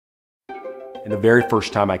And the very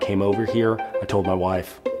first time I came over here, I told my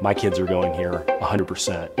wife, my kids are going here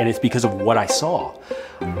 100%. And it's because of what I saw.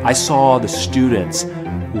 I saw the students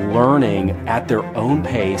learning at their own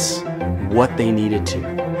pace what they needed to.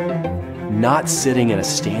 Not sitting in a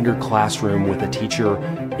standard classroom with a teacher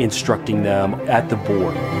instructing them at the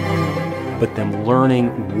board, but them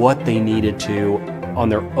learning what they needed to on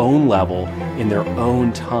their own level, in their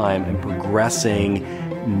own time, and progressing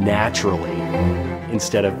naturally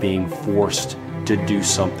instead of being forced to do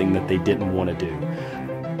something that they didn't want to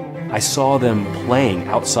do. I saw them playing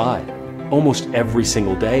outside almost every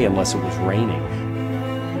single day unless it was raining.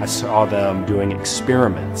 I saw them doing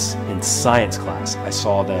experiments in science class. I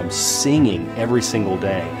saw them singing every single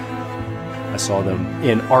day. I saw them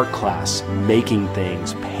in art class making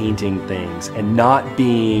things, painting things, and not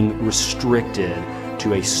being restricted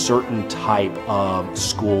to a certain type of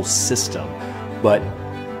school system, but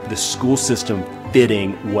the school system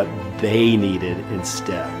fitting what they needed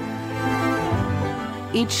instead.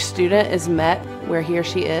 Each student is met where he or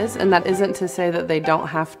she is, and that isn't to say that they don't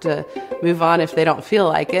have to move on if they don't feel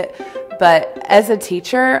like it. But as a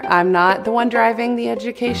teacher, I'm not the one driving the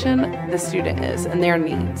education, the student is, and their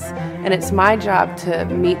needs. And it's my job to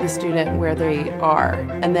meet the student where they are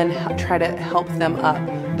and then try to help them up.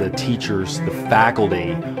 The teachers, the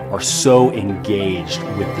faculty are so engaged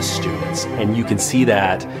with the students, and you can see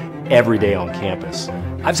that every day on campus.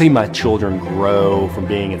 I've seen my children grow from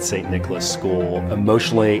being in St. Nicholas School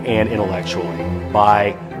emotionally and intellectually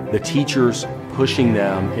by the teachers pushing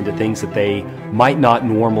them into things that they might not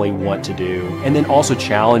normally want to do, and then also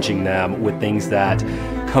challenging them with things that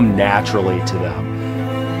come naturally to them.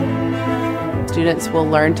 Students will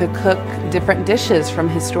learn to cook different dishes from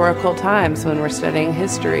historical times when we're studying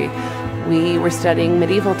history. We were studying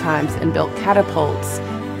medieval times and built catapults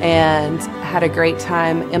and had a great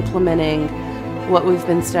time implementing what we've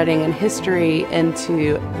been studying in history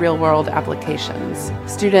into real-world applications.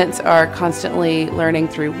 Students are constantly learning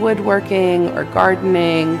through woodworking or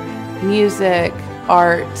gardening, music,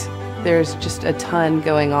 art. There's just a ton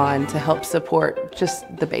going on to help support just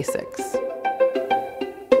the basics.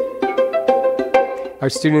 Our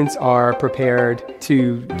students are prepared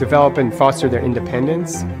to develop and foster their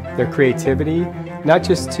independence, their creativity, not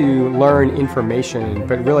just to learn information,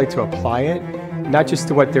 but really to apply it, not just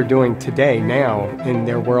to what they're doing today, now, in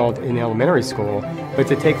their world in elementary school, but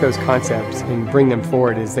to take those concepts and bring them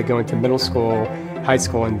forward as they go into middle school, high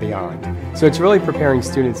school, and beyond. So it's really preparing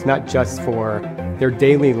students not just for their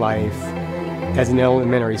daily life as an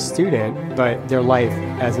elementary student, but their life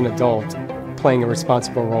as an adult, playing a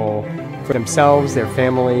responsible role for themselves, their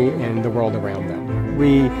family, and the world around them.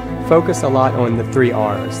 We focus a lot on the 3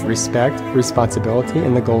 R's: respect, responsibility,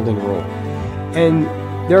 and the golden rule. And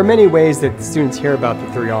there are many ways that students hear about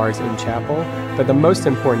the 3 R's in chapel, but the most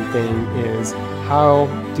important thing is how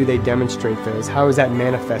do they demonstrate those? How is that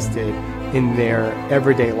manifested in their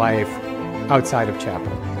everyday life outside of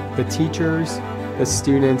chapel? The teachers, the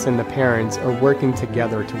students, and the parents are working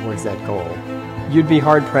together towards that goal. You'd be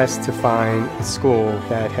hard-pressed to find a school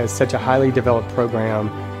that has such a highly developed program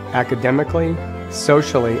academically,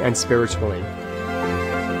 socially, and spiritually.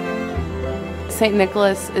 St.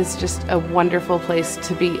 Nicholas is just a wonderful place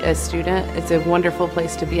to be a student. It's a wonderful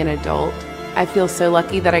place to be an adult. I feel so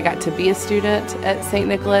lucky that I got to be a student at St.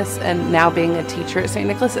 Nicholas, and now being a teacher at St.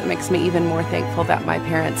 Nicholas, it makes me even more thankful that my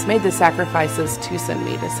parents made the sacrifices to send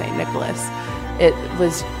me to St. Nicholas. It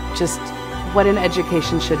was just what an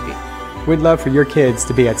education should be. We'd love for your kids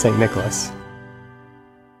to be at St. Nicholas.